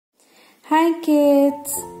Hi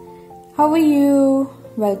kids, how are you?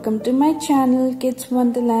 Welcome to my channel Kids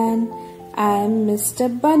Wonderland. I am Mr.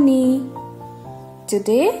 Bunny.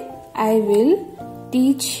 Today I will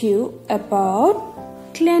teach you about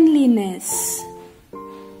cleanliness.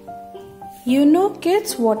 You know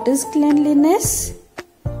kids, what is cleanliness?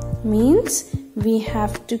 Means we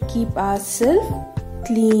have to keep ourselves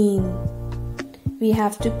clean. We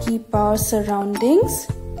have to keep our surroundings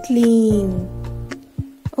clean.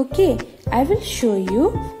 Okay, I will show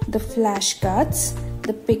you the flashcards,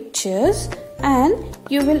 the pictures, and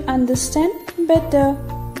you will understand better.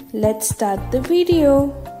 Let's start the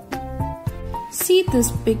video. See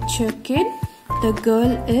this picture, kid. The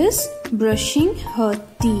girl is brushing her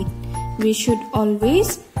teeth. We should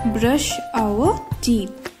always brush our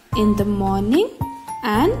teeth in the morning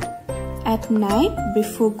and at night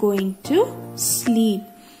before going to sleep.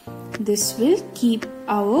 This will keep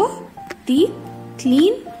our teeth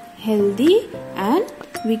clean, healthy, and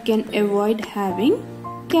we can avoid having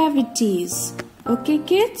cavities. Okay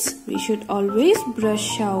kids, we should always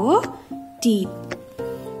brush our teeth.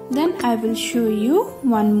 Then I will show you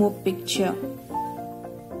one more picture.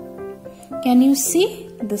 Can you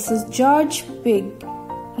see? This is George Pig.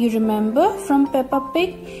 You remember from Peppa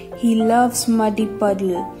Pig? He loves muddy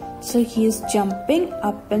puddle. So he is jumping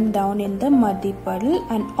up and down in the muddy puddle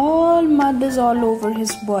and all mud is all over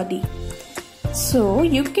his body. So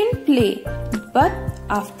you can play, but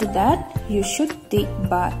after that you should take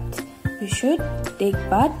bath. You should take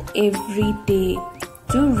bath every day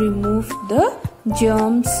to remove the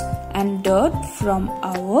germs and dirt from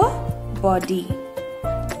our body.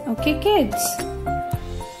 Okay kids?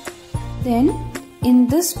 Then in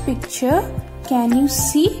this picture, can you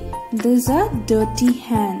see these are dirty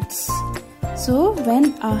hands? So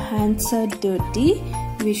when our hands are dirty,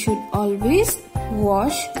 we should always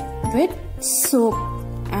wash with soap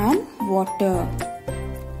and water.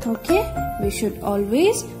 Okay, we should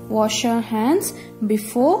always wash our hands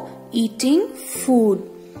before eating food.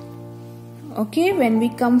 Okay, when we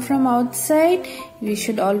come from outside, we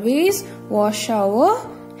should always wash our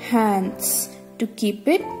hands to keep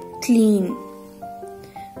it clean.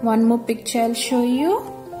 One more picture I'll show you.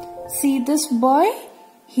 See this boy?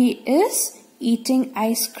 He is eating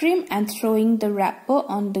ice cream and throwing the wrapper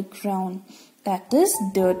on the ground. That is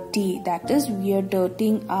dirty. That is we are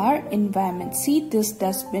dirtying our environment. See, this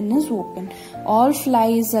dustbin is open. All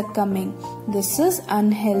flies are coming. This is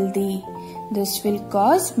unhealthy. This will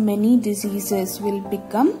cause many diseases. Will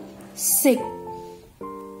become sick.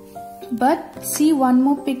 But see one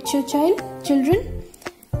more picture, children.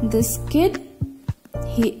 This kid,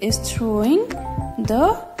 he is throwing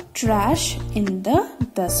the trash in the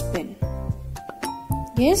dustbin.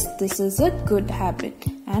 Yes, this is a good habit,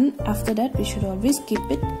 and after that we should always keep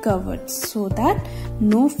it covered so that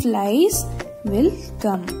no flies will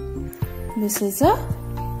come. This is a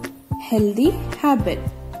healthy habit.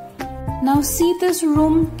 Now see this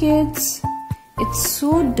room kids. It's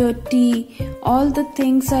so dirty. All the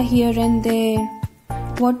things are here and there.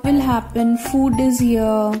 What will happen? Food is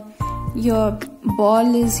here. Your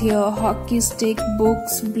ball is here, hockey stick,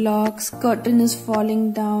 books, blocks, curtain is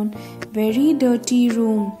falling down. Very dirty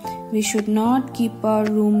room. We should not keep our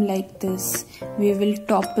room like this. We will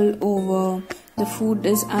topple over. The food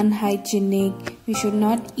is unhygienic. We should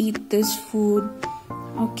not eat this food.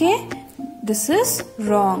 Okay? This is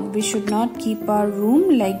wrong. We should not keep our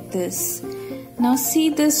room like this. Now see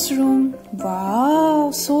this room.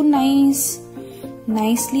 Wow, so nice.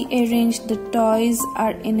 Nicely arranged. The toys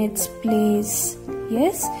are in its place.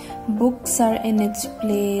 Yes, books are in its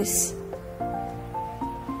place.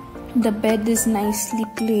 The bed is nicely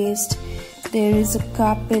placed. There is a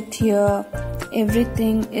carpet here.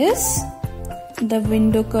 Everything is, the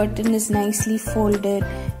window curtain is nicely folded.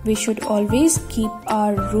 We should always keep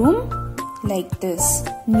our room like this,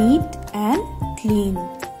 neat and clean.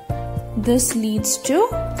 This leads to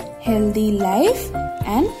healthy life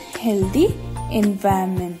and healthy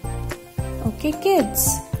environment. Okay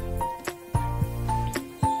kids?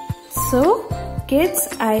 So kids,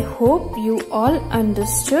 I hope you all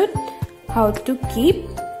understood how to keep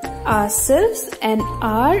ourselves and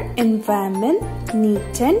our environment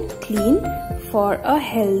neat and clean for a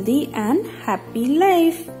healthy and happy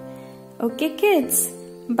life. Okay kids?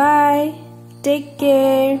 Bye. Take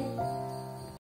care.